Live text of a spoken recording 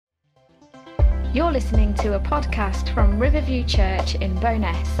You're listening to a podcast from Riverview Church in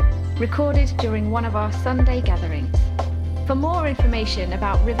Bowness, recorded during one of our Sunday gatherings. For more information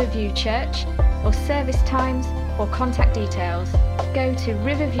about Riverview Church, or service times, or contact details, go to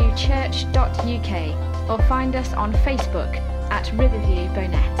riverviewchurch.uk or find us on Facebook at Riverview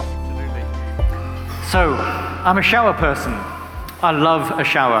Bowness. So, I'm a shower person. I love a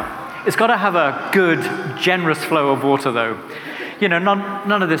shower. It's got to have a good, generous flow of water though. You know,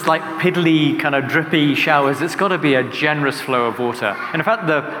 none of this like piddly, kind of drippy showers. It's got to be a generous flow of water. And in fact,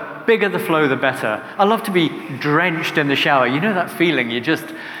 the bigger the flow, the better. I love to be drenched in the shower. You know that feeling? You're just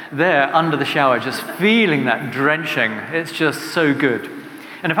there under the shower, just feeling that drenching. It's just so good.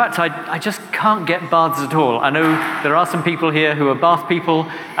 And in fact, I just can't get baths at all. I know there are some people here who are bath people,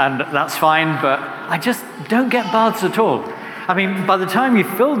 and that's fine, but I just don't get baths at all. I mean, by the time you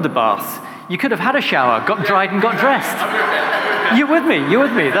filled the bath, you could have had a shower, got dried and got dressed. You're with me,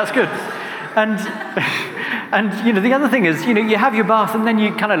 that's good. And you know, the other thing is, you know, you have your bath and then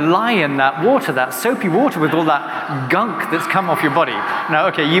you kind of lie in that water, that soapy water with all that gunk that's come off your body. Now,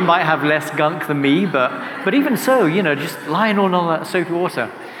 okay, you might have less gunk than me, but even so, you know, just lying all in all that soapy water.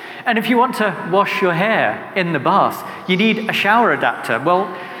 And if you want to wash your hair in the bath, you need a shower adapter.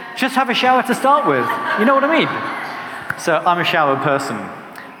 Well, just have a shower to start with. You know what I mean? So I'm a shower person.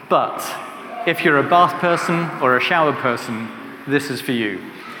 But if you're a bath person or a shower person, this is for you.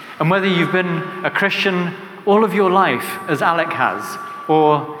 And whether you've been a Christian all of your life, as Alec has,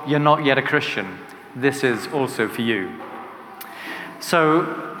 or you're not yet a Christian, this is also for you. So,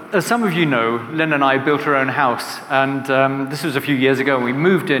 as some of you know, Lynn and I built our own house, and this was a few years ago, and we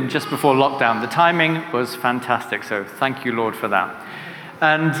moved in just before lockdown. The timing was fantastic, so thank you, Lord, for that.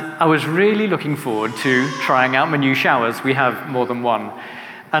 And I was really looking forward to trying out my new showers. We have more than one.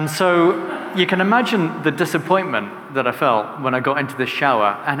 And so you can imagine the disappointment that I felt when I got into this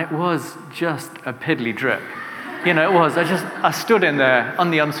shower, and it was just a piddly drip. You know, it was. I stood in there on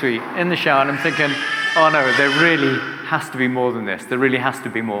the ensuite in the shower, and I'm thinking, oh no, there really has to be more than this. There really has to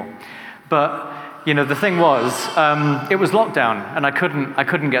be more. But you know, the thing was, it was lockdown, and I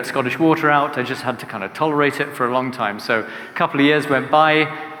couldn't get Scottish water out. I just had to kind of tolerate it for a long time. So a couple of years went by.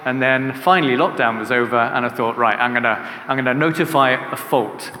 And then finally lockdown was over, and I thought, right, I'm gonna notify a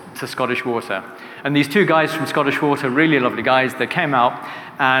fault to Scottish Water. And these two guys from Scottish Water, really lovely guys, they came out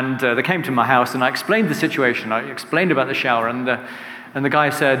and they came to my house, and I explained the situation. I explained about the shower, and the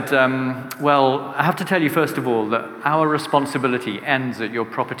guy said, well, I have to tell you first of all that our responsibility ends at your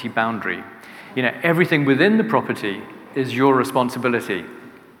property boundary. You know, everything within the property is your responsibility.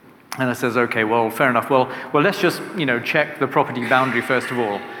 And I says, okay, well, fair enough. Well, let's just, you know, check the property boundary first of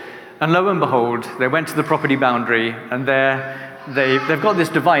all. And lo and behold, they went to the property boundary, and there they've got this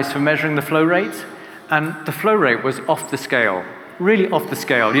device for measuring the flow rate, and the flow rate was off the scale, really off the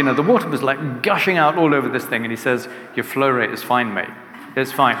scale. You know, the water was like gushing out all over this thing, and he says, your flow rate is fine, mate.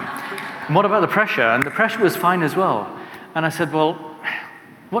 It's fine. And what about the pressure? And the pressure was fine as well. And I said, well,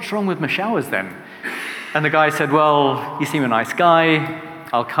 what's wrong with my showers then? And the guy said, well, you seem a nice guy.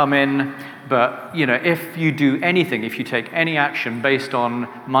 I'll come in, but you know, if you do anything, if you take any action based on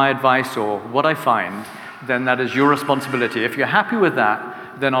my advice or what I find, then that is your responsibility. If you're happy with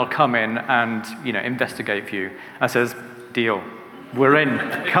that, then I'll come in and, you know, investigate for you. I says, deal. We're in.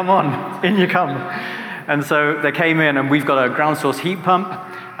 Come on, in you come. And so they came in, and we've got a ground source heat pump,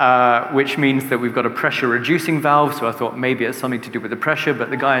 which means that we've got a pressure reducing valve. So I thought maybe it's something to do with the pressure,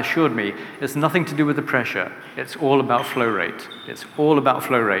 but the guy assured me it's nothing to do with the pressure. It's all about flow rate. It's all about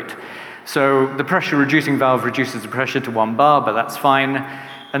flow rate. So the pressure reducing valve reduces the pressure to 1 bar, but that's fine.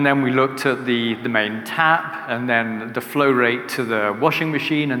 And then we looked at the main tap, and then the flow rate to the washing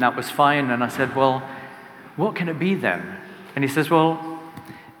machine, and that was fine. And I said, well, what can it be then? And he says, well,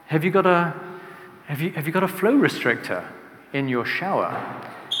 have you got a flow restrictor in your shower?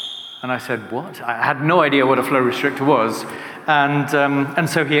 And I said, what? I had no idea what a flow restrictor was. And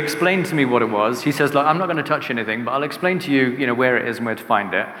so he explained to me what it was. He says, look, I'm not going to touch anything, but I'll explain to you, you know, where it is and where to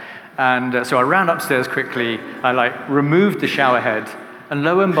find it. And so I ran upstairs quickly. I removed the shower head, and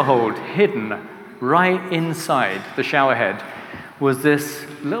lo and behold, hidden right inside the shower head was this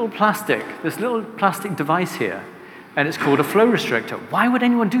little plastic device here. And it's called a flow restrictor. Why would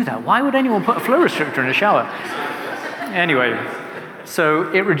anyone do that? Why would anyone put a flow restrictor in a shower? Anyway,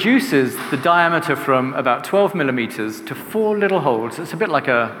 so it reduces the diameter from about 12 millimeters to 4 little holes. It's a bit like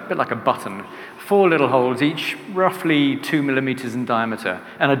a button. 4 little holes, each roughly 2 millimeters in diameter.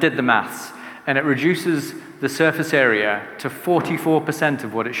 And I did the maths. And it reduces the surface area to 44%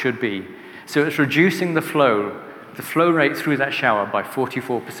 of what it should be. So it's reducing the flow rate through that shower by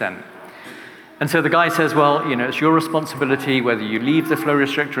 44%. And so the guy says, well, it's your responsibility whether you leave the flow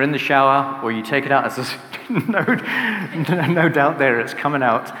restrictor in the shower or you take it out. There's no doubt there, it's coming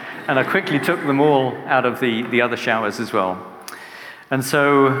out. And I quickly took them all out of the other showers as well. And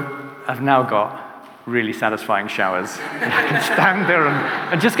so I've now got really satisfying showers. I can stand there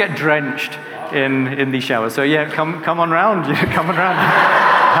and just get drenched in these showers. So yeah, come on round, come on round,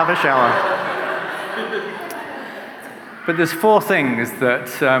 have a shower. But there's 4 things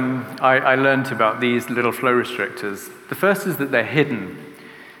that I learned about these little flow restrictors. The first is that they're hidden.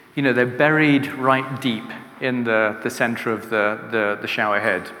 They're buried right deep in the center of the shower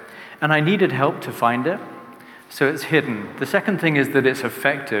head. And I needed help to find it, so it's hidden. The second thing is that it's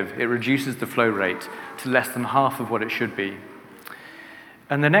effective. It reduces the flow rate to less than half of what it should be.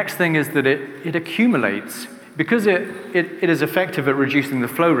 And the next thing is that it accumulates. Because it is effective at reducing the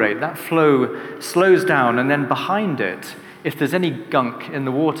flow rate, that flow slows down, and then behind it, if there's any gunk in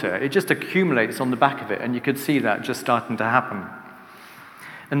the water, it just accumulates on the back of it, and you could see that just starting to happen.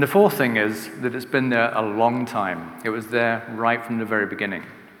 And the fourth thing is that it's been there a long time. It was there right from the very beginning.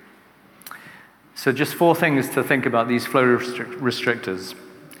 So just 4 things to think about these flow restrictors.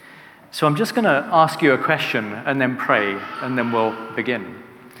 So I'm just going to ask you a question and then pray, and then we'll begin.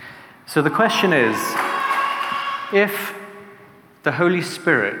 So the question is, if the Holy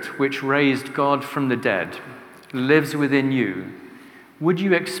Spirit, which raised God from the dead, lives within you, would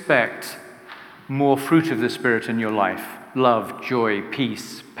you expect more fruit of the Spirit in your life? Love, joy,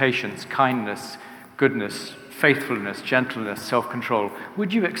 peace, patience, kindness, goodness, faithfulness, gentleness, self-control.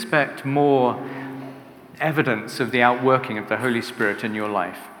 Would you expect more evidence of the outworking of the Holy Spirit in your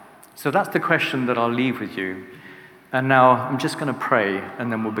life? So that's the question that I'll leave with you. And now I'm just going to pray, and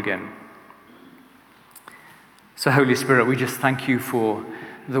then we'll begin. So Holy Spirit, we just thank you for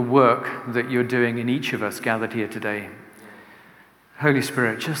the work that you're doing in each of us gathered here today. Holy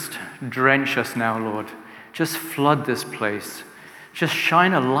Spirit, just drench us now, Lord. Just flood this place. Just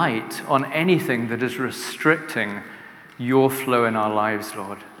shine a light on anything that is restricting your flow in our lives,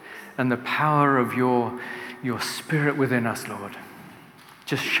 Lord, and the power of your Spirit within us, Lord.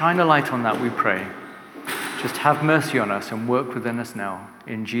 Just shine a light on that, we pray. Just have mercy on us and work within us now.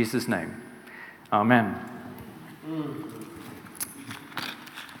 In Jesus' name, amen.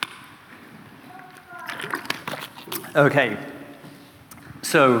 Okay,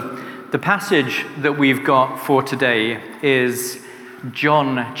 so the passage that we've got for today is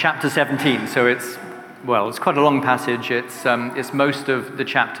John chapter 17. So it's quite a long passage. It's most of the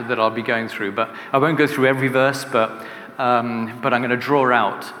chapter that I'll be going through, but I won't go through every verse, but I'm going to draw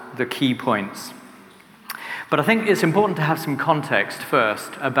out the key points. But I think it's important to have some context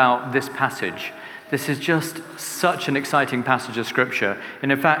first about this passage. This is just such an exciting passage of Scripture.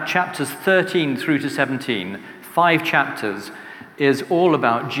 And in fact, chapters 13 through to 17, 5 chapters, is all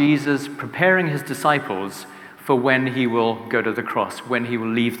about Jesus preparing his disciples for when he will go to the cross, when he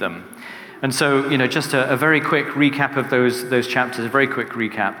will leave them. And so, just a very quick recap of those chapters, a very quick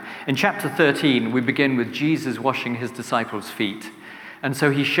recap. In chapter 13, we begin with Jesus washing his disciples' feet. And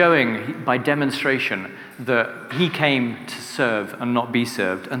so he's showing by demonstration that he came to serve and not be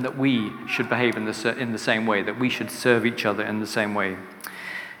served, and that we should behave in the same way, that we should serve each other in the same way.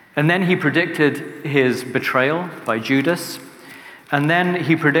 And then he predicted his betrayal by Judas, and then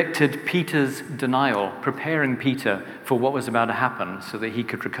he predicted Peter's denial, preparing Peter for what was about to happen so that he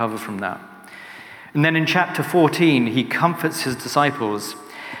could recover from that. And then in chapter 14, he comforts his disciples,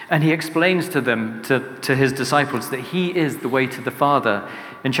 and he explains to them, to his disciples, that he is the way to the Father.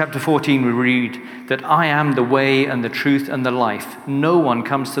 In chapter 14, we read that I am the way and the truth and the life. No one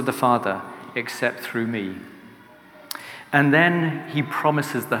comes to the Father except through me. And then he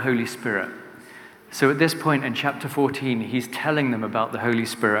promises the Holy Spirit. So at this point in chapter 14, he's telling them about the Holy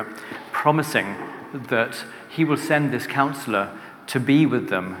Spirit, promising that he will send this counselor to be with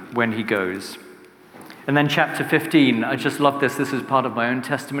them when he goes. And then chapter 15, I just love this. This is part of my own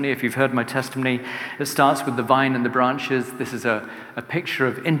testimony. If you've heard my testimony, it starts with the vine and the branches. This is a picture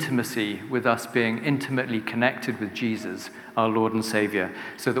of intimacy, with us being intimately connected with Jesus, our Lord and Savior,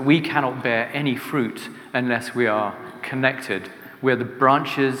 so that we cannot bear any fruit unless we are connected. We're the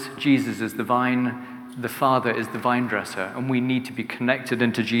branches, Jesus is the vine, the Father is the vine dresser, and we need to be connected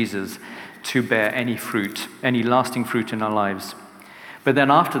into Jesus to bear any fruit, any lasting fruit in our lives. But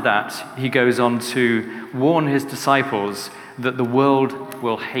then after that, he goes on to warn his disciples that the world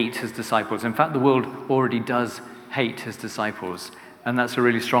will hate his disciples. In fact, the world already does hate his disciples. And that's a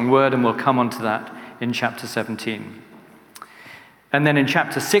really strong word, and we'll come on to that in chapter 17. And then in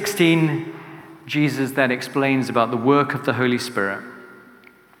chapter 16, Jesus then explains about the work of the Holy Spirit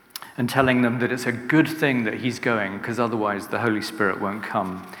and telling them that it's a good thing that he's going, because otherwise the Holy Spirit won't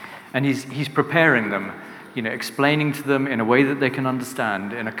come. And he's preparing them, explaining to them in a way that they can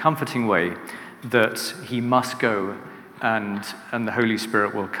understand, in a comforting way, that he must go and the Holy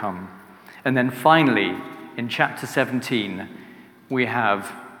Spirit will come. And then finally, in chapter 17, we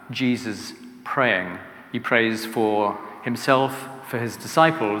have Jesus praying. He prays for himself, for his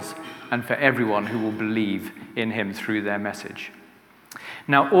disciples, and for everyone who will believe in him through their message.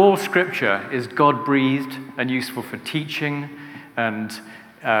 Now, all Scripture is God-breathed and useful for teaching and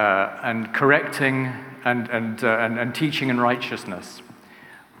correcting and teaching in righteousness.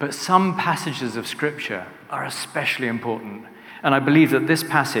 But some passages of Scripture are especially important. And I believe that this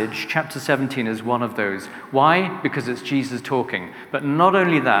passage, chapter 17, is one of those. Why? Because it's Jesus talking. But not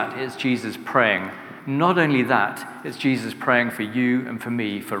only that, it's Jesus praying. Not only that, it's Jesus praying for you and for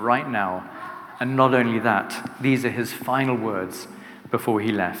me, for right now. And not only that, these are his final words before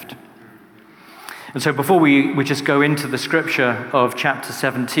he left. And so before we just go into the scripture of chapter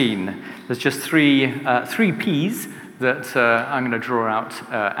 17, there's just three P's that I'm going to draw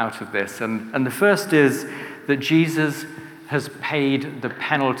out of this. And the first is that Jesus has paid the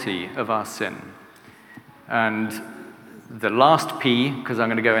penalty of our sin. And the last P, because I'm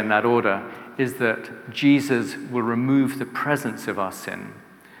going to go in that order, is that Jesus will remove the presence of our sin.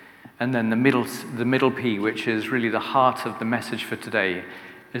 And then the middle P, which is really the heart of the message for today,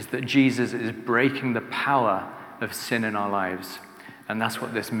 is that Jesus is breaking the power of sin in our lives. And that's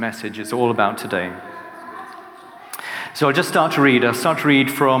what this message is all about today. So I'll just start to read. I'll start to read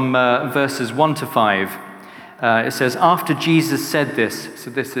from verses 1 to 5. It says, after Jesus said this,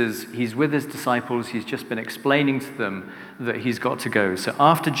 so he's with his disciples, he's just been explaining to them that he's got to go. So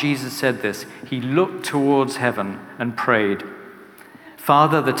after Jesus said this, he looked towards heaven and prayed,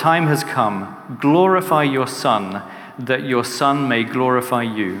 Father, the time has come, glorify your Son, that your Son may glorify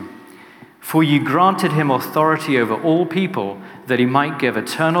you. For you granted him authority over all people, that he might give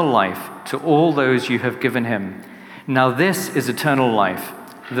eternal life to all those you have given him. Now this is eternal life,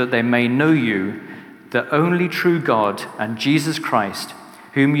 that they may know you, the only true God, and Jesus Christ,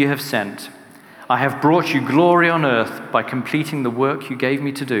 whom you have sent. I have brought you glory on earth by completing the work you gave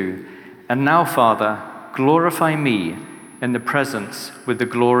me to do. And now, Father, glorify me in the presence with the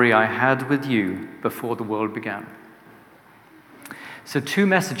glory I had with you before the world began. So 2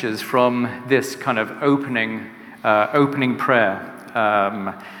 messages from this kind of opening prayer.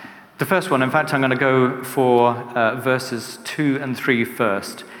 The first one, in fact, I'm going to go for verses 2 and 3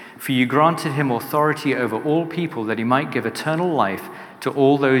 first. For you granted him authority over all people, that he might give eternal life to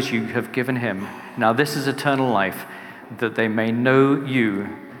all those you have given him. Now this is eternal life, that they may know you,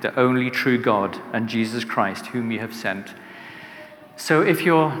 the only true God, and Jesus Christ, whom you have sent. So if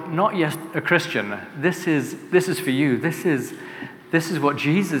you're not yet a Christian, this is for you. This is what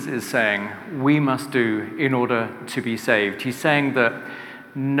Jesus is saying we must do in order to be saved. He's saying that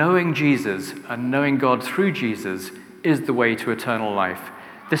knowing Jesus and knowing God through Jesus is the way to eternal life.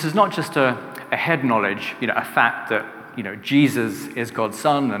 This is not just a head knowledge, a fact that, Jesus is God's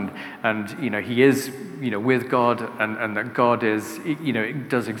Son and he is, with God and that God is,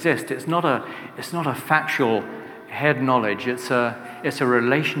 does exist. It's not a factual head knowledge. It's a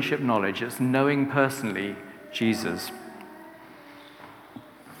relationship knowledge. It's knowing personally Jesus.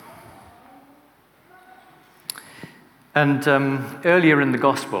 And earlier in the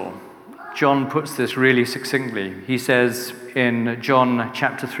gospel, John puts this really succinctly. He says in John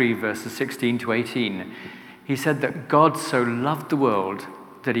chapter 3, verses 16 to 18, he said that God so loved the world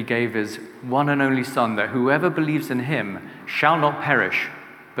that he gave his one and only Son, that whoever believes in him shall not perish,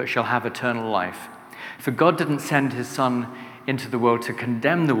 but shall have eternal life. For God didn't send his Son into the world to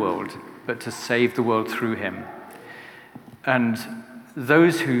condemn the world, but to save the world through him. And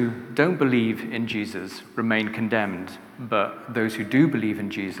those who don't believe in Jesus remain condemned, but those who do believe in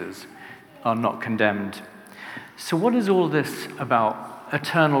Jesus are not condemned. So what is all this about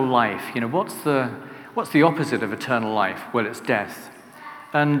eternal life? What's the opposite of eternal life? Well, it's death.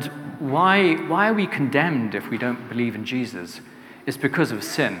 And why are we condemned if we don't believe in Jesus? It's because of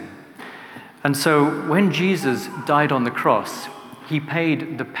sin. And so when Jesus died on the cross, he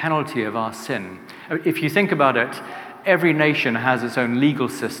paid the penalty of our sin. If you think about it, every nation has its own legal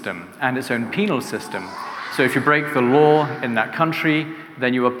system and its own penal system. So if you break the law in that country,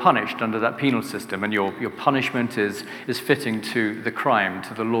 then you are punished under that penal system, and your punishment is fitting to the crime,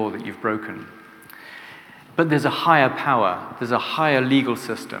 to the law that you've broken. But there's a higher power, there's a higher legal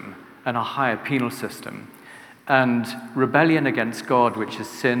system and a higher penal system. And rebellion against God, which is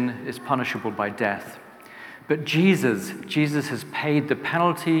sin, is punishable by death. But Jesus has paid the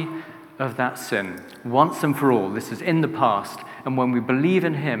penalty of that sin once and for all. This is in the past, and when we believe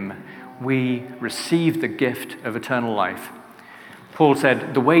in him, we receive the gift of eternal life. Paul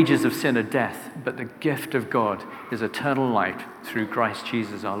said, the wages of sin are death, but the gift of God is eternal life through Christ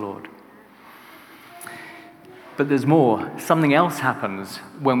Jesus our Lord. But there's more. Something else happens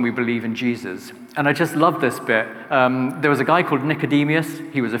when we believe in Jesus. And I just love this bit. There was a guy called Nicodemus.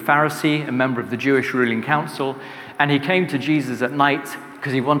 He was a Pharisee, a member of the Jewish ruling council, and he came to Jesus at night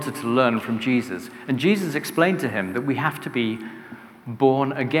because he wanted to learn from Jesus. And Jesus explained to him that we have to be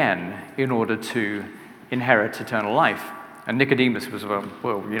born again in order to inherit eternal life. And Nicodemus was, well,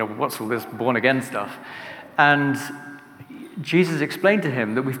 what's all this born again stuff? And Jesus explained to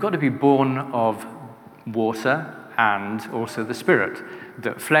him that we've got to be born of water and also the Spirit,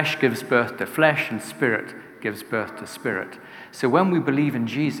 that flesh gives birth to flesh and spirit gives birth to spirit. So when we believe in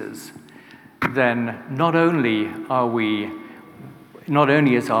Jesus, then not only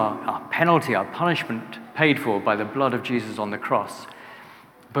is our penalty, our punishment paid for by the blood of Jesus on the cross,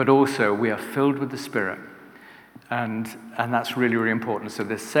 but also we are filled with the Spirit. And that's really, really important. So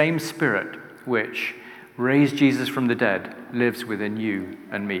this same Spirit which raised Jesus from the dead lives within you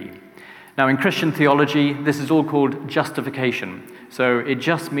and me. Now, in Christian theology, this is all called justification. So it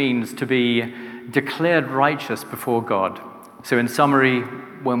just means to be declared righteous before God. So in summary,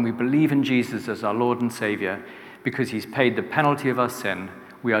 when we believe in Jesus as our Lord and Savior, because he's paid the penalty of our sin,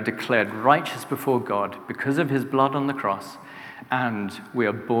 we are declared righteous before God because of his blood on the cross, and we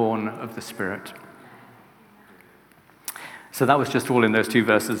are born of the Spirit. So that was just all in those two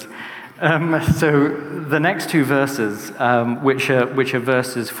verses. So the next two verses, which are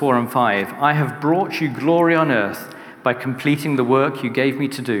verses 4 and 5, I have brought you glory on earth by completing the work you gave me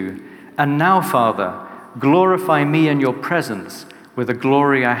to do. And now, Father, glorify me in your presence with the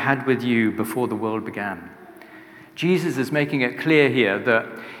glory I had with you before the world began. Jesus is making it clear here that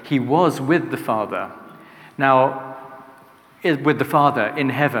he was with the Father. Now, with the Father in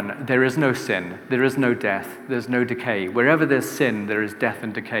heaven, there is no sin, there is no death, there's no decay. Wherever there's sin, there is death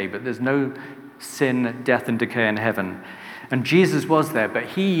and decay, but there's no sin, death, and decay in heaven. And Jesus was there, but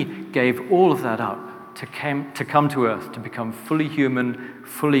he gave all of that up to come to earth, to become fully human,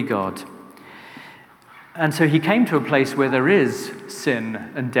 fully God. And so he came to a place where there is sin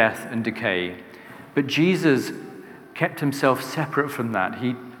and death and decay, but Jesus kept himself separate from that.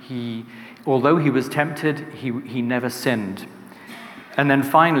 Although he was tempted, he never sinned. And then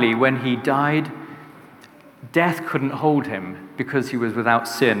finally, when he died, death couldn't hold him because he was without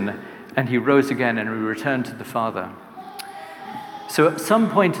sin, and he rose again and he returned to the Father. So at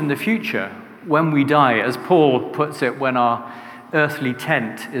some point in the future, when we die, as Paul puts it, when our earthly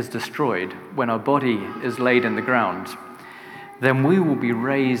tent is destroyed, when our body is laid in the ground, then we will be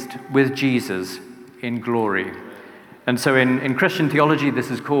raised with Jesus in glory. And so in Christian theology, this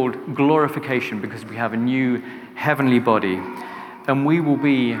is called glorification because we have a new heavenly body. And we will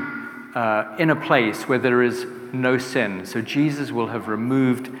be in a place where there is no sin. So Jesus will have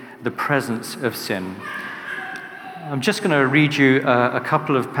removed the presence of sin. I'm just going to read you a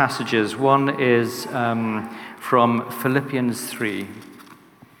couple of passages. One is from Philippians 3.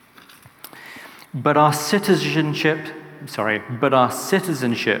 But our citizenship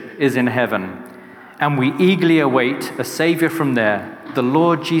is in heaven, and we eagerly await a Savior from there, the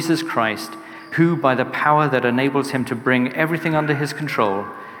Lord Jesus Christ, who, by the power that enables him to bring everything under his control,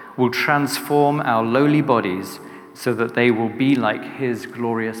 will transform our lowly bodies so that they will be like his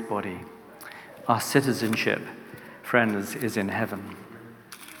glorious body. Our citizenship, friends, is in heaven.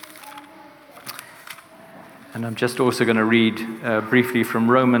 And I'm just also going to read briefly from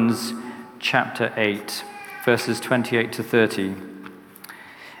Romans chapter 8, verses 28 to 30.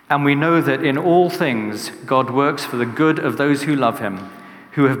 And we know that in all things God works for the good of those who love him,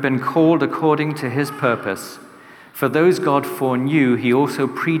 who have been called according to his purpose. For those God foreknew, he also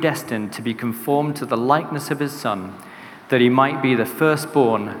predestined to be conformed to the likeness of his Son, that he might be the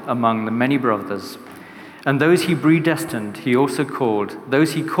firstborn among the many brothers. And those he predestined, he also called.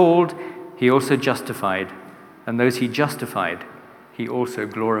 Those he called, he also justified. And those he justified, he also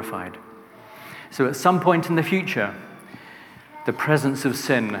glorified. So at some point in the future, the presence of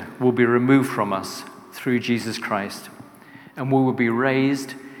sin will be removed from us through Jesus Christ, and we will be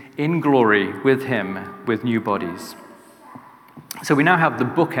raised in glory with him with new bodies. So we now have the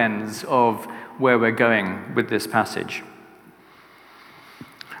bookends of where we're going with this passage.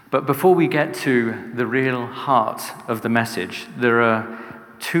 But before we get to the real heart of the message, there are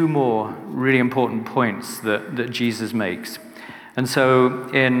two more really important points that Jesus makes. And so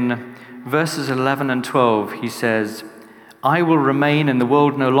in verses 11 and 12, he says, I will remain in the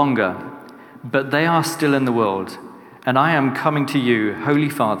world no longer, but they are still in the world, and I am coming to you, Holy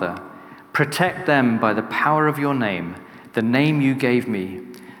Father. Protect them by the power of your name, the name you gave me,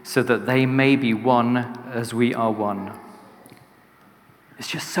 so that they may be one as we are one. It's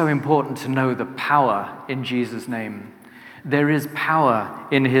just so important to know the power in Jesus' name. There is power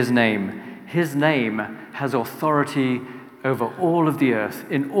in his name. His name has authority over all of the earth,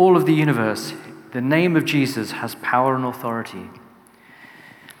 in all of the universe. The name of Jesus has power and authority.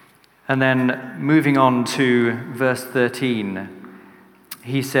 And then moving on to verse 13,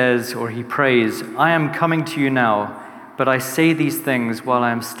 he says, or he prays, I am coming to you now, but I say these things while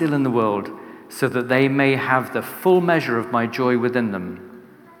I am still in the world, so that they may have the full measure of my joy within them.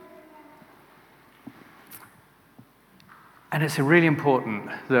 And it's really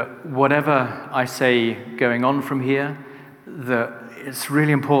important that whatever I say going on from here, that it's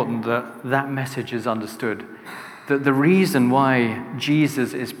really important that that message is understood. That the reason why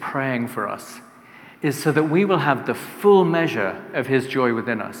Jesus is praying for us is so that we will have the full measure of his joy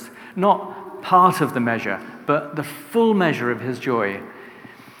within us. Not part of the measure, but the full measure of his joy.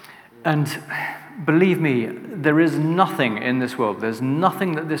 And believe me, there is nothing in this world, there's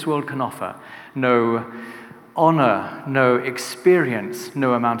nothing that this world can offer. No honor, no experience,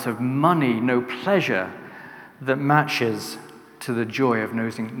 no amount of money, no pleasure that matches to the joy of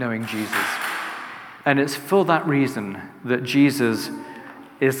knowing Jesus. And it's for that reason that Jesus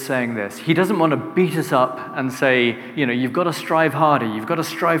is saying this. He doesn't want to beat us up and say, you've got to strive harder, you've got to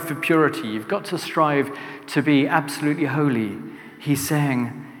strive for purity, you've got to strive to be absolutely holy. He's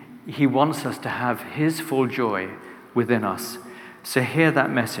saying he wants us to have his full joy within us. So hear that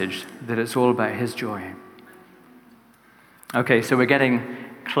message, that it's all about his joy. Okay, so we're getting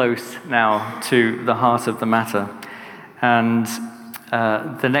close now to the heart of the matter. And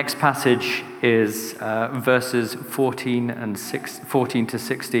the next passage is verses 14 to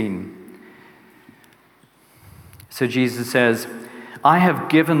 16. So Jesus says, I have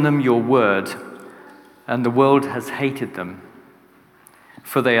given them your word, and the world has hated them.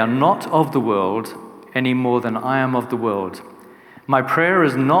 For they are not of the world any more than I am of the world. My prayer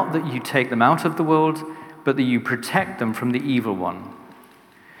is not that you take them out of the world, but that you protect them from the evil one.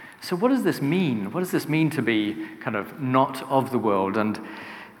 So what does this mean? What does this mean to be kind of not of the world? And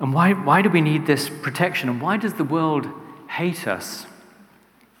why do we need this protection? And why does the world hate us?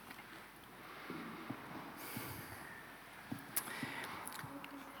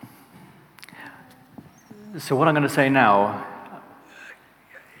 So what I'm going to say now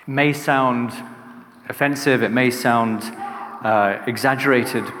may sound offensive, it may sound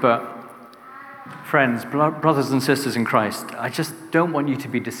exaggerated, but friends, brothers and sisters in Christ, I just don't want you to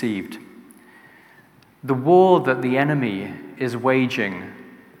be deceived. The war that the enemy is waging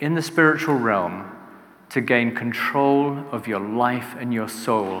in the spiritual realm to gain control of your life and your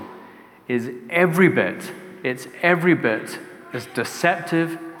soul is every bit as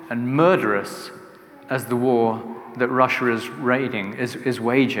deceptive and murderous as the war that Russia is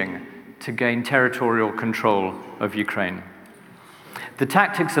waging to gain territorial control of Ukraine. The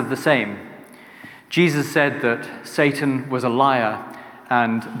tactics are the same. Jesus said that Satan was a liar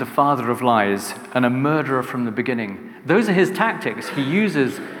and the father of lies and a murderer from the beginning. Those are his tactics. He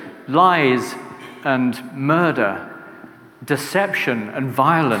uses lies and murder, deception and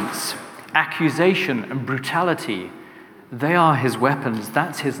violence, accusation and brutality. They are his weapons.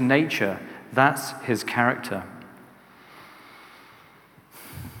 That's his nature. That's his character.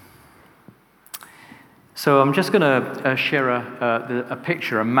 So I'm just going to share a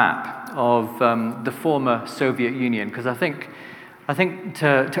picture, a map of the former Soviet Union, because I think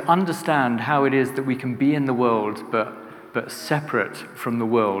to understand how it is that we can be in the world but separate from the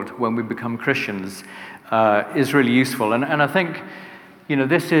world when we become Christians is really useful. And I think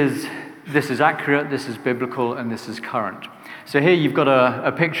this is accurate, this is biblical, and this is current. So here you've got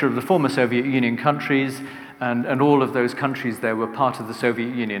a picture of the former Soviet Union countries. And all of those countries there were part of the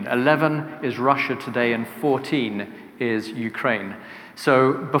Soviet Union. 11 is Russia today, and 14 is Ukraine.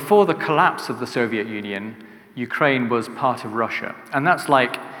 So before the collapse of the Soviet Union, Ukraine was part of Russia. And that's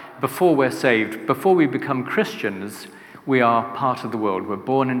like before we're saved, before we become Christians, we are part of the world. We're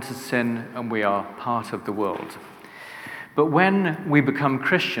born into sin, and we are part of the world. But when we become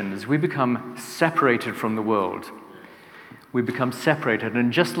Christians, we become separated from the world. We become separated.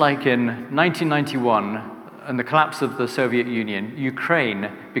 And just like in 1991, and the collapse of the Soviet Union, Ukraine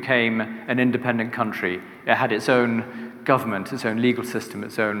became an independent country. It had its own government, its own legal system,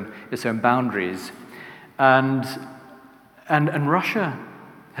 its own boundaries. And Russia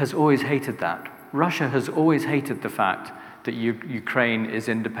has always hated that. Russia has always hated the fact that Ukraine is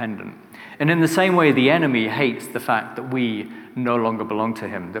independent. And in the same way, the enemy hates the fact that we no longer belong to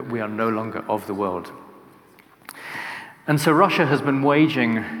him, that we are no longer of the world. And so Russia has been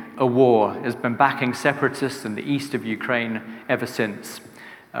waging a war, has been backing separatists in the east of Ukraine ever since.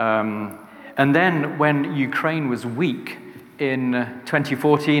 And then when Ukraine was weak in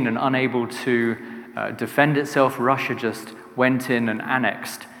 2014 and unable to defend itself, Russia just went in and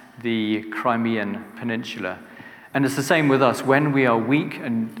annexed the Crimean Peninsula. And it's the same with us. When we are weak,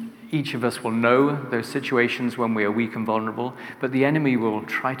 and each of us will know those situations when we are weak and vulnerable, but the enemy will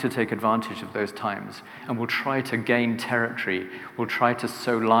try to take advantage of those times and will try to gain territory, will try to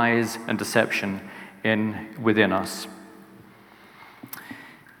sow lies and deception within us.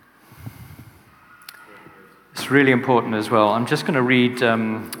 It's really important as well. I'm just going to read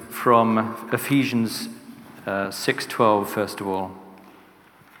from Ephesians 6:12 first of all.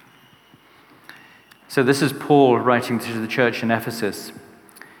 So this is Paul writing to the church in Ephesus.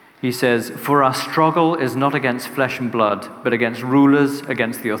 He says, "For our struggle is not against flesh and blood, but against rulers,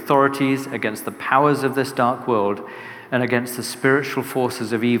 against the authorities, against the powers of this dark world, and against the spiritual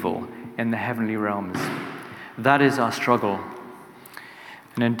forces of evil in the heavenly realms." That is our struggle.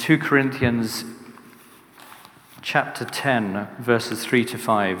 And in 2 Corinthians chapter 10, verses 3 to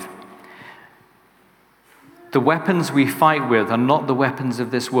 5, "The weapons we fight with are not the weapons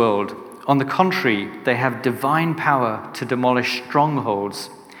of this world. On the contrary, they have divine power to demolish strongholds.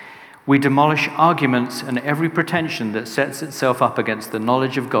 We demolish arguments and every pretension that sets itself up against the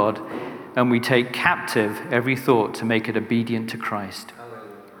knowledge of God, and we take captive every thought to make it obedient to Christ."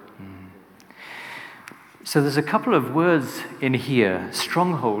 So there's a couple of words in here,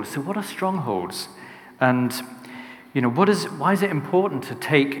 strongholds. So what are strongholds? And why is it important to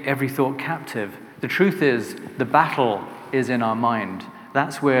take every thought captive? The truth is, the battle is in our mind.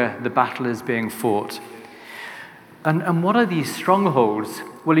 That's where the battle is being fought. And what are these strongholds?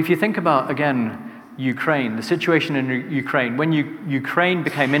 Well, if you think about, again, Ukraine, the situation in Ukraine, when Ukraine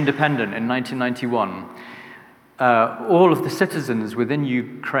became independent in 1991, all of the citizens within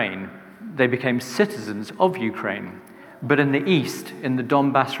Ukraine, they became citizens of Ukraine. But in the east, in the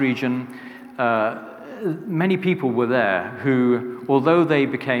Donbass region, many people were there who, although they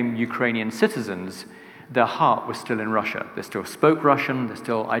became Ukrainian citizens, their heart was still in Russia. They still spoke Russian, they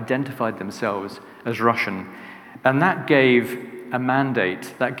still identified themselves as Russian. And that gave a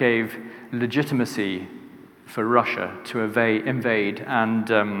mandate, that gave legitimacy for Russia to invade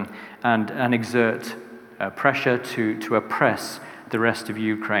and exert pressure to oppress the rest of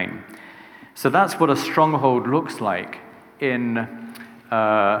Ukraine. So that's what a stronghold looks like in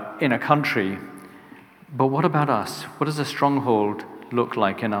a country. But what about us? What does a stronghold look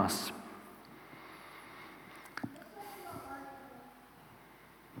like in us?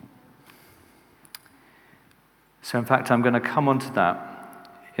 So in fact, I'm going to come on to that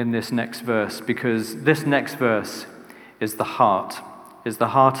in this next verse, because this next verse is the heart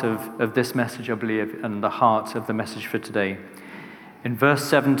of this message, I believe, and the heart of the message for today. In verse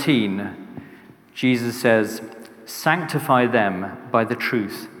 17, Jesus says, "Sanctify them by the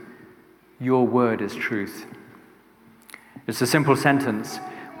truth. Your word is truth." It's a simple sentence.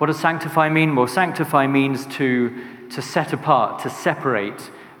 What does sanctify mean? Well, sanctify means to set apart, to separate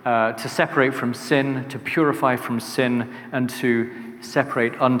from sin, to purify from sin, and to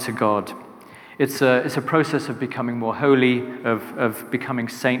separate unto God. It's a process of becoming more holy, of becoming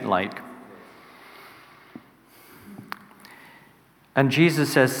saint-like. And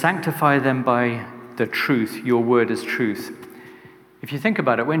Jesus says, "Sanctify them by the truth. Your word is truth." If you think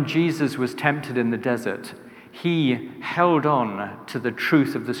about it, when Jesus was tempted in the desert, he held on to the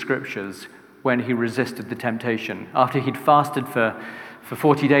truth of the scriptures when he resisted the temptation. After he'd fasted for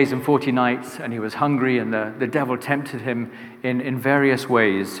 40 days and 40 nights, and he was hungry, and the devil tempted him in various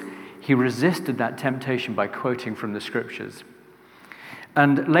ways, he resisted that temptation by quoting from the scriptures.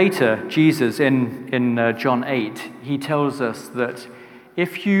 And later, Jesus, in John 8, he tells us that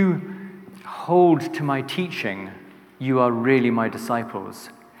if you hold to my teaching, you are really my disciples.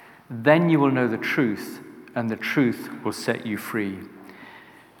 Then you will know the truth, and the truth will set you free.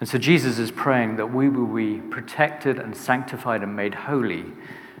 And so Jesus is praying that we will be protected and sanctified and made holy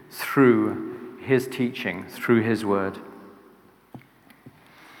through his teaching, through his word.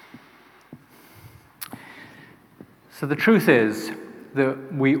 So the truth is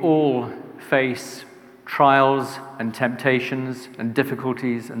that we all face trials and temptations and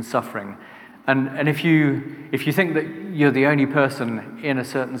difficulties and suffering. And if you think that you're the only person in a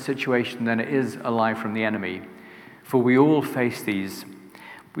certain situation, then it is a lie from the enemy. For we all face these.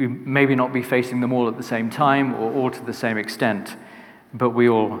 We maybe not be facing them all at the same time or all to the same extent, but we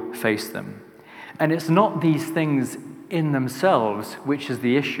all face them. And it's not these things in themselves which is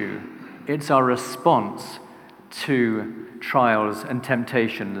the issue. It's our response to trials and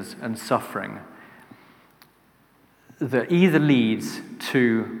temptations and suffering that either leads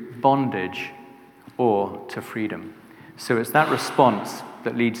to bondage or to freedom. So it's that response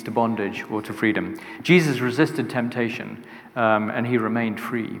that leads to bondage or to freedom. Jesus resisted temptation, and he remained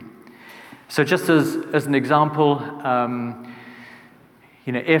free. So just as an example,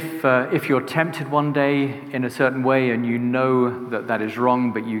 if you're tempted one day in a certain way and you know that that is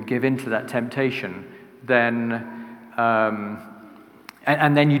wrong, but you give in to that temptation, then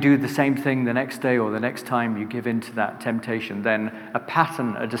and then you do the same thing the next day or the next time you give in to that temptation, then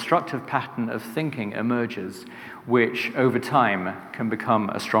a destructive pattern of thinking emerges, which over time can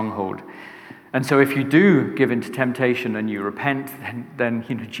become a stronghold. And so if you do give in to temptation and you repent, then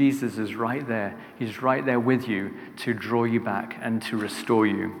Jesus is right there. He's right there with you to draw you back and to restore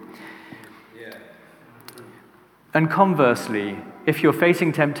you. Yeah. And conversely, if you're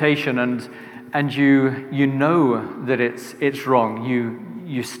facing temptation and you know that it's wrong,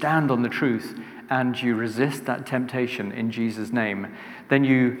 you stand on the truth and you resist that temptation in Jesus' name, then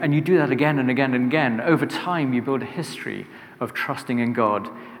you do that again and again and again. Over time, you build a history of trusting in God,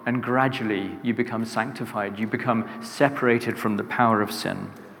 and gradually you become sanctified. You become separated from the power of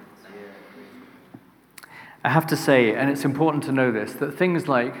sin. I have to say, and it's important to know this, that things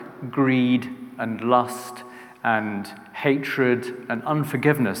like greed and lust and hatred and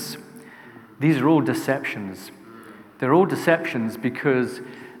unforgiveness, these are all deceptions. They're all deceptions because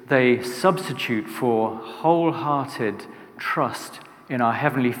they substitute for wholehearted trust in our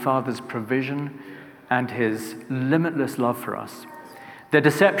Heavenly Father's provision and His limitless love for us. They're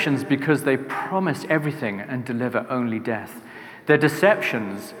deceptions because they promise everything and deliver only death. They're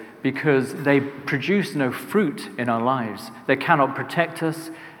deceptions because they produce no fruit in our lives. They cannot protect us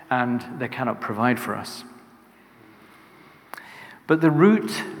and they cannot provide for us. But the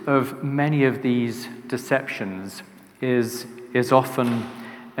root of many of these deceptions is often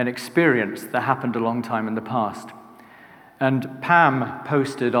an experience that happened a long time in the past. And Pam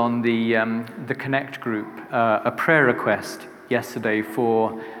posted on the Connect group a prayer request yesterday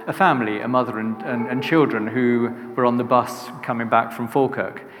for a family, a mother and children who were on the bus coming back from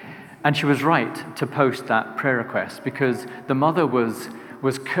Falkirk. And she was right to post that prayer request because the mother was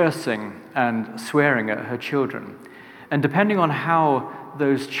cursing and swearing at her children. And depending on how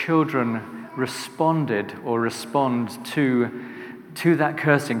those children responded or respond to that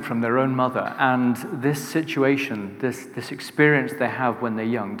cursing from their own mother and this situation, this experience they have when they're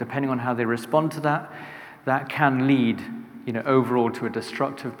young, depending on how they respond to that can lead, overall to a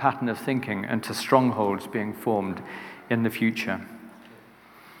destructive pattern of thinking and to strongholds being formed in the future.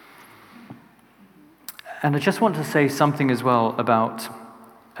 And I just want to say something as well about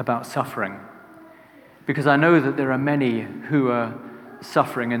suffering, because I know that there are many who are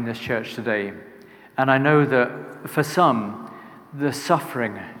suffering in this church today, and I know that for some, the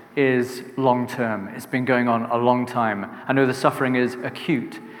suffering is long-term. It's been going on a long time. I know the suffering is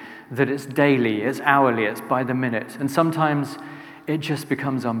acute, that it's daily, it's hourly, it's by the minute, and sometimes it just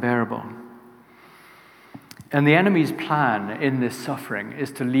becomes unbearable. And the enemy's plan in this suffering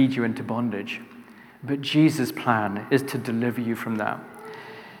is to lead you into bondage, but Jesus' plan is to deliver you from that.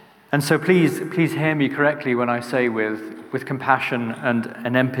 And so please hear me correctly when I say with compassion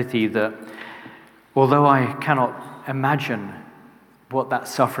and empathy that although I cannot imagine what that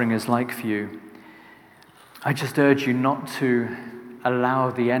suffering is like for you, I just urge you not to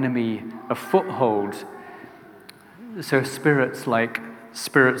allow the enemy a foothold. So spirits like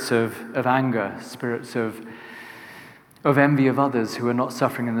spirits of anger, spirits of envy of others who are not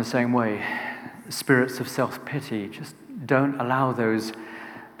suffering in the same way, spirits of self-pity, just don't allow those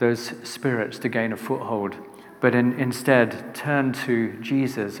spirits to gain a foothold, but instead turn to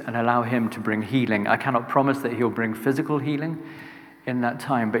Jesus and allow Him to bring healing. I cannot promise that He'll bring physical healing in that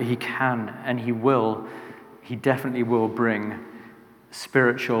time, but He can and He will. He definitely will bring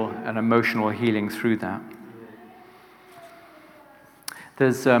spiritual and emotional healing through that.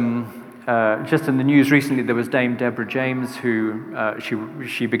 There's just in the news recently, there was Dame Deborah James, who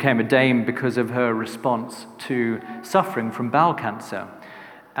she became a dame because of her response to suffering from bowel cancer,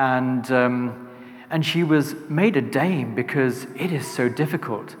 and she was made a dame because it is so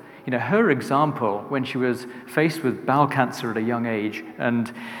difficult. Her example when she was faced with bowel cancer at a young age,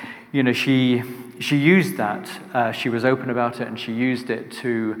 and she used that. She was open about it, and she used it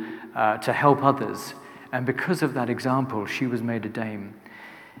to help others. And because of that example, she was made a dame.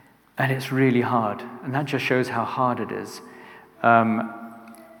 And it's really hard, and that just shows how hard it is.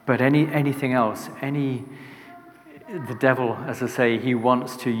 But anything else, the devil, as I say, he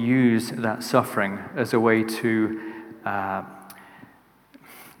wants to use that suffering as a way to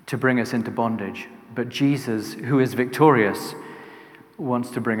bring us into bondage. But Jesus, who is victorious, wants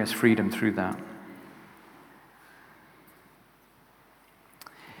to bring us freedom through that.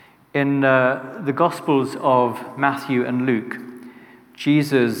 In the Gospels of Matthew and Luke,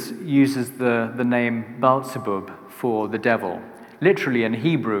 Jesus uses the name Beelzebub for the devil. Literally in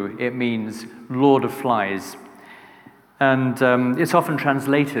Hebrew, it means Lord of Flies. And it's often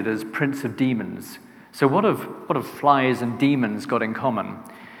translated as Prince of Demons. So what have flies and demons got in common?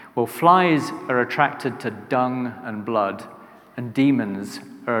 Well, flies are attracted to dung and blood, and demons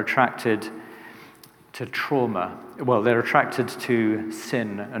are attracted to trauma. Well, they're attracted to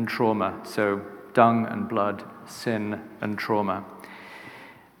sin and trauma. So dung and blood, sin and trauma.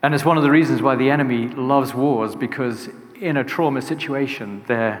 And it's one of the reasons why the enemy loves wars, because in a trauma situation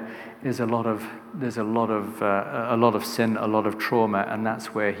there is a lot of sin, a lot of trauma, and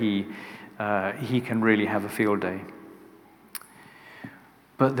that's where he can really have a field day.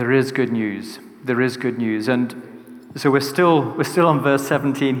 But there is good news. There is good news, and so we're still on verse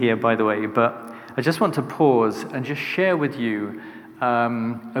 17 here, by the way. But I just want to pause and just share with you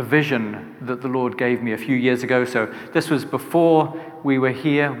a vision that the Lord gave me a few years ago. So this was before we were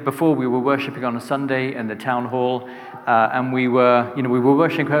here, before we were worshiping on a Sunday in the town hall, and we were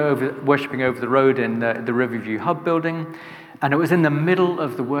worshiping over the road in the Riverview Hub building, and it was in the middle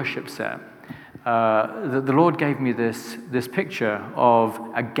of the worship set. The Lord gave me this picture of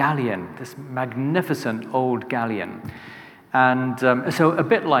a galleon, this magnificent old galleon. And so a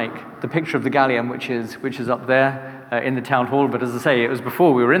bit like the picture of the galleon, which is up there in the town hall, but as I say, it was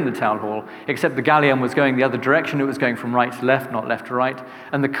before we were in the town hall, except the galleon was going the other direction. It was going from right to left, not left to right,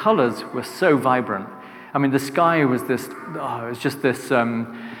 and the colors were so vibrant. I mean, the sky was it was just this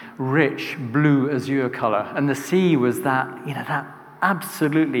rich blue azure color, and the sea was that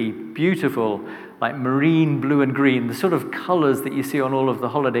absolutely beautiful, like marine blue and green, the sort of colors that you see on all of the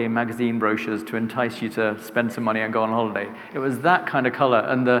holiday magazine brochures to entice you to spend some money and go on holiday. It was that kind of color,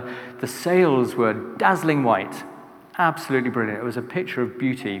 and the sails were dazzling white, absolutely brilliant. It was a picture of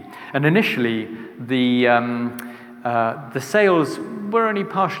beauty. And initially, the sails were only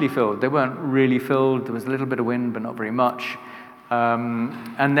partially filled. They weren't really filled. There was a little bit of wind, but not very much.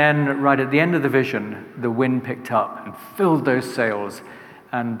 And then right at the end of the vision, the wind picked up and filled those sails,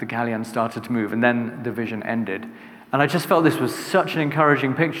 and the galleon started to move, and then the vision ended. And I just felt this was such an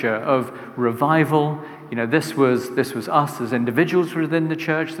encouraging picture of revival. This was us as individuals within the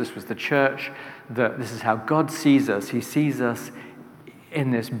church. This was the church. This is how God sees us. He sees us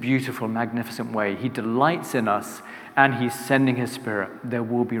in this beautiful, magnificent way. He delights in us, and he's sending his Spirit. There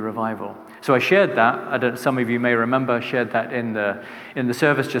will be revival. So I shared that. Some of you may remember, I shared that in the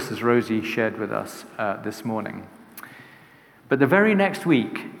service, just as Rosie shared with us this morning. But the very next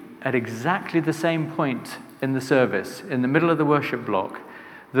week, at exactly the same point in the service, in the middle of the worship block,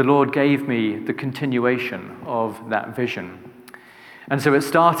 the Lord gave me the continuation of that vision. And so it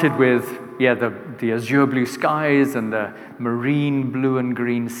started with, the azure blue skies and the marine blue and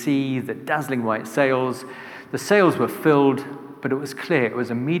green sea, the dazzling white sails. The sails were filled, but it was clear, it was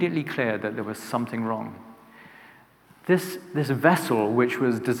immediately clear that there was something wrong. This vessel, which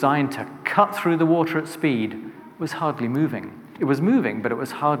was designed to cut through the water at speed, was hardly moving. It was moving, but it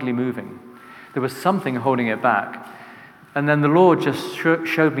was hardly moving. There was something holding it back. And then the Lord just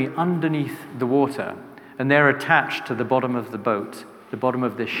showed me underneath the water, and there attached to the bottom of the boat, the bottom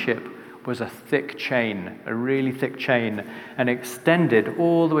of this ship, was a thick chain, a really thick chain, and extended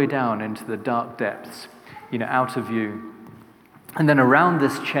all the way down into the dark depths, out of view. And then around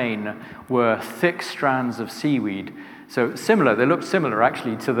this chain were thick strands of seaweed. So similar, they looked similar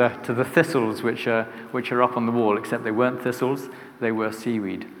actually to the thistles which are up on the wall, except they weren't thistles, they were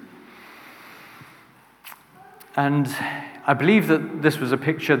seaweed. And I believe that this was a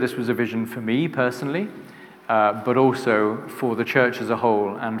picture, this was a vision for me personally, but also for the church as a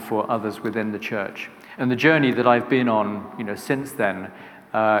whole and for others within the church. And the journey that I've been on, since then,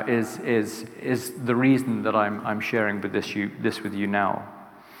 is the reason that I'm sharing this with you now.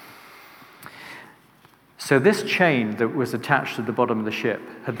 So this chain that was attached to the bottom of the ship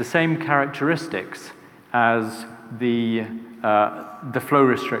had the same characteristics as the flow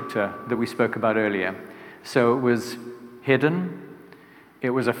restrictor that we spoke about earlier. So it was hidden,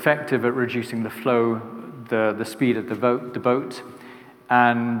 it was effective at reducing the flow, the speed of the boat,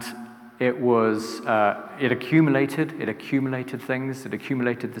 and it accumulated things, it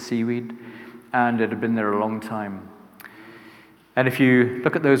accumulated the seaweed, and it had been there a long time. And if you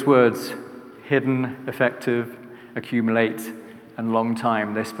look at those words, hidden, effective, accumulate, and long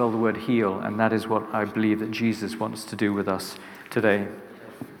time, they spell the word heal, and that is what I believe that Jesus wants to do with us today.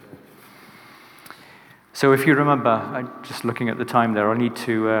 So if you remember, just looking at the time there, I need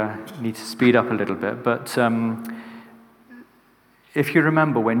to speed up a little bit, but if you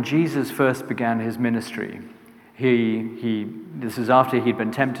remember when Jesus first began his ministry, This is after he'd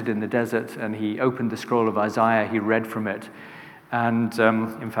been tempted in the desert, and he opened the scroll of Isaiah, he read from it. And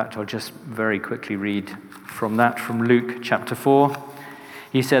in fact, I'll just very quickly read from that, from Luke chapter 4.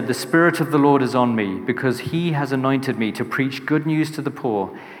 He said, "The Spirit of the Lord is on me, because he has anointed me to preach good news to the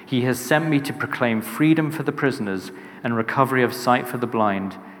poor. He has sent me to proclaim freedom for the prisoners and recovery of sight for the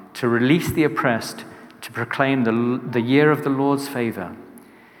blind, to release the oppressed, to proclaim the year of the Lord's favor."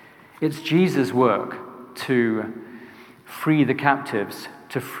 It's Jesus' work to free the captives,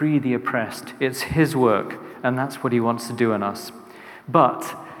 to free the oppressed. It's his work, and that's what he wants to do in us.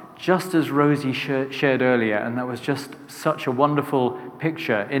 But just as Rosie shared earlier, and that was just such a wonderful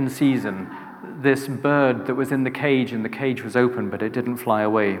picture in season, this bird that was in the cage, and the cage was open, but it didn't fly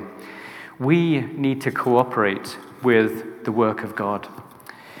away. We need to cooperate with the work of God.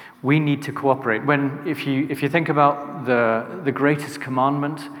 We need to cooperate. If you think about the greatest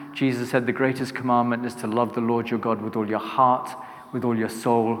commandment, Jesus said the greatest commandment is to love the Lord your God with all your heart, with all your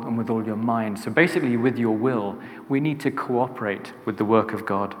soul, and with all your mind. So basically with your will, we need to cooperate with the work of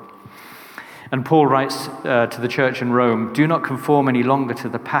God. And Paul writes to the church in Rome, "Do not conform any longer to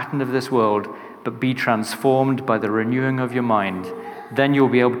the pattern of this world, but be transformed by the renewing of your mind. Then you'll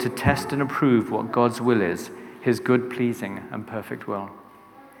be able to test and approve what God's will is, his good, pleasing, and perfect will."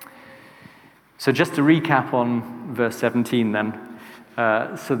 So just to recap on verse 17 then.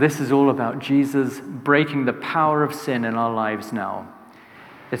 So this is all about Jesus breaking the power of sin in our lives now.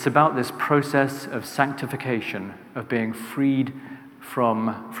 It's about this process of sanctification, of being freed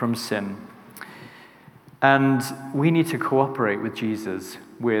from sin. And we need to cooperate with Jesus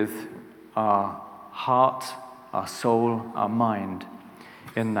with our heart, our soul, our mind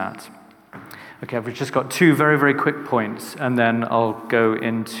in that. Okay, I've just got two very, very quick points, and then I'll go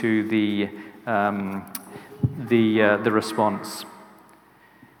into the response.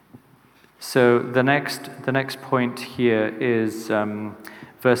 So the next point here is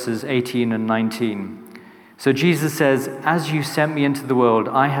verses 18 and 19. So Jesus says, "As you sent me into the world,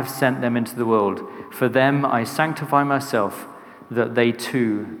 I have sent them into the world. For them I sanctify myself, that they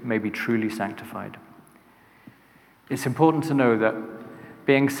too may be truly sanctified." It's important to know that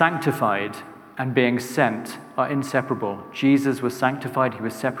being sanctified and being sent are inseparable. Jesus was sanctified, he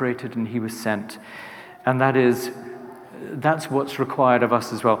was separated, and he was sent. And that's what's required of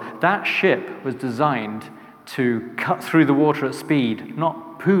us as well. That ship was designed to cut through the water at speed,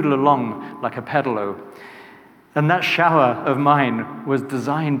 not poodle along like a pedalo. And that shower of mine was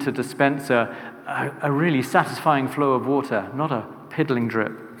designed to dispense a really satisfying flow of water, not a piddling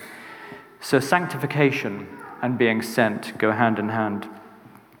drip. So sanctification and being sent go hand in hand.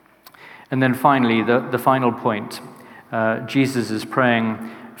 And then finally, the final point, Jesus is praying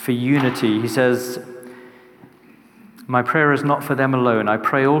for unity. He says, "My prayer is not for them alone. I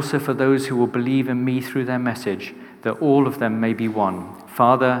pray also for those who will believe in me through their message, that all of them may be one.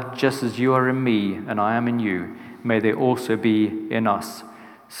 Father, just as you are in me and I am in you, may they also be in us,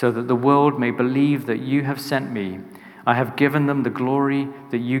 so that the world may believe that you have sent me. I have given them the glory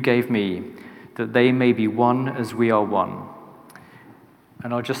that you gave me, that they may be one as we are one."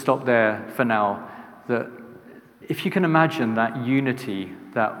 And I'll just stop there for now. That if you can imagine that unity,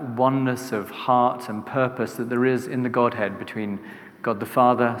 that oneness of heart and purpose that there is in the Godhead between God the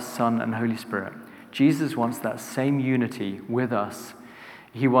Father, Son, and Holy Spirit, Jesus wants that same unity with us.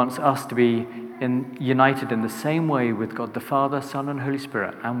 He wants us to be united in the same way with God the Father, Son, and Holy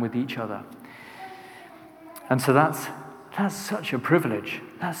Spirit, and with each other. And so that's such a privilege.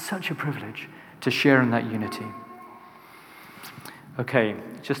 That's such a privilege to share in that unity. Okay,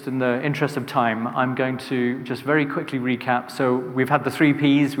 just in the interest of time, I'm going to just very quickly recap. So we've had the 3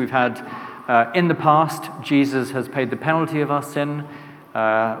 Ps. We've had, in the past, Jesus has paid the penalty of our sin.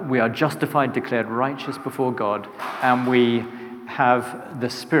 We are justified, declared righteous before God, and we have the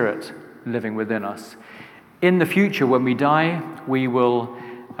Spirit living within us. In the future, when we die, we will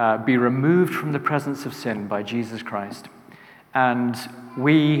be removed from the presence of sin by Jesus Christ. And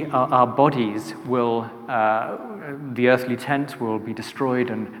our bodies will, the earthly tent will be destroyed,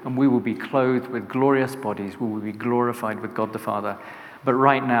 and we will be clothed with glorious bodies. We will be glorified with God the Father. But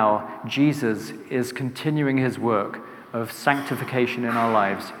right now, Jesus is continuing his work of sanctification in our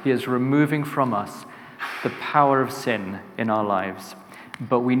lives. He is removing from us the power of sin in our lives.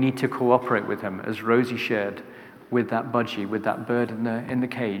 But we need to cooperate with him, as Rosie shared, with that budgie, with that bird in the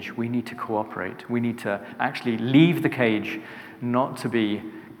cage. We need to cooperate. We need to actually leave the cage, not to be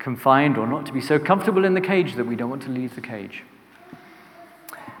confined or not to be so comfortable in the cage that we don't want to leave the cage.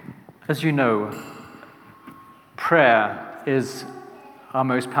 As you know, prayer is our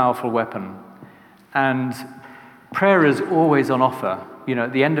most powerful weapon. And prayer is always on offer. You know,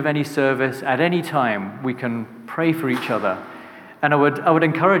 at the end of any service, at any time, we can pray for each other. And I would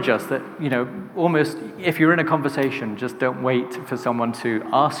encourage us that, almost if you're in a conversation, just don't wait for someone to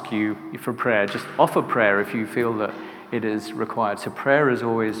ask you for prayer. Just offer prayer if you feel that it is required. So prayer is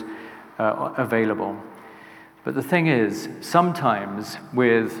always available. But the thing is, sometimes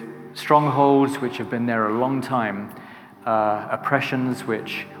with strongholds which have been there a long time, oppressions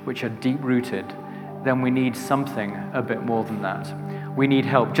which are deep-rooted, then we need something a bit more than that. We need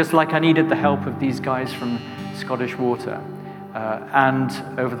help, just like I needed the help of these guys from Scottish Water. And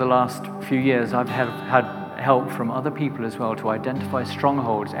over the last few years, I've had help from other people as well to identify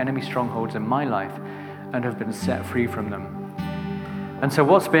strongholds, enemy strongholds in my life, and have been set free from them. And so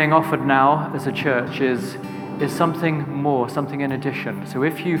what's being offered now as a church is something more, something in addition. So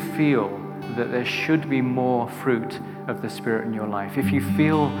if you feel that there should be more fruit of the Spirit in your life, if you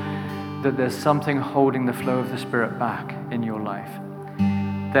feel that there's something holding the flow of the Spirit back in your life,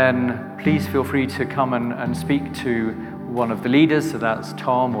 then please feel free to come and speak to one of the leaders, so that's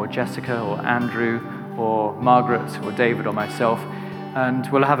Tom or Jessica or Andrew or Margaret or David or myself, and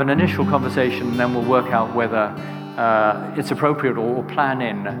we'll have an initial conversation, and then we'll work out whether it's appropriate or plan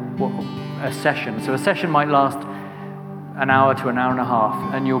in a session. So a session might last an hour to an hour and a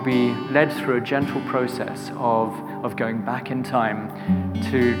half, and you'll be led through a gentle process of going back in time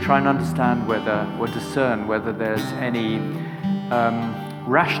to try and understand whether, or discern whether there's any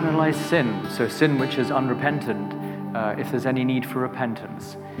rationalized sin, so sin which is unrepentant, if there's any need for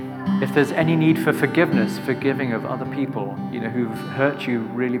repentance, if there's any need for forgiveness, forgiving of other people, who've hurt you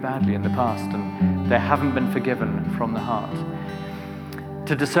really badly in the past and they haven't been forgiven from the heart,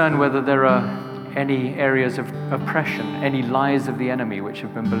 to discern whether there are any areas of oppression, any lies of the enemy which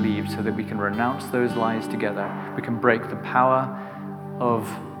have been believed, so that we can renounce those lies together. We can break the power of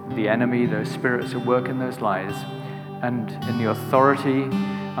the enemy, those spirits at work in those lies, and in the authority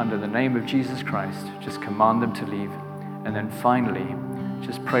under the name of Jesus Christ, just command them to leave. And then finally,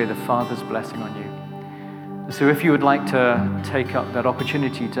 just pray the Father's blessing on you. So if you would like to take up that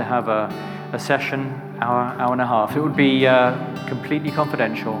opportunity to have a session, hour and a half, it would be completely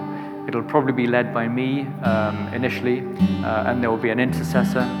confidential. It'll probably be led by me initially, and there will be an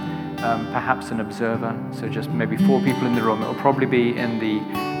intercessor, perhaps an observer, so just maybe 4 people in the room. It'll probably be in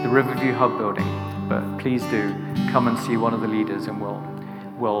the Riverview Hub building, but please do come and see one of the leaders, and we'll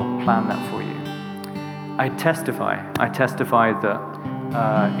plan that for you. I testify that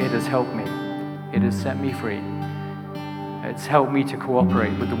it has helped me. It has set me free. It's helped me to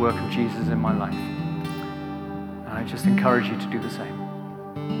cooperate with the work of Jesus in my life. And I just encourage you to do the same.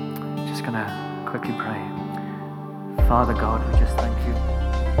 Just going to quickly pray. Father God, we just thank you.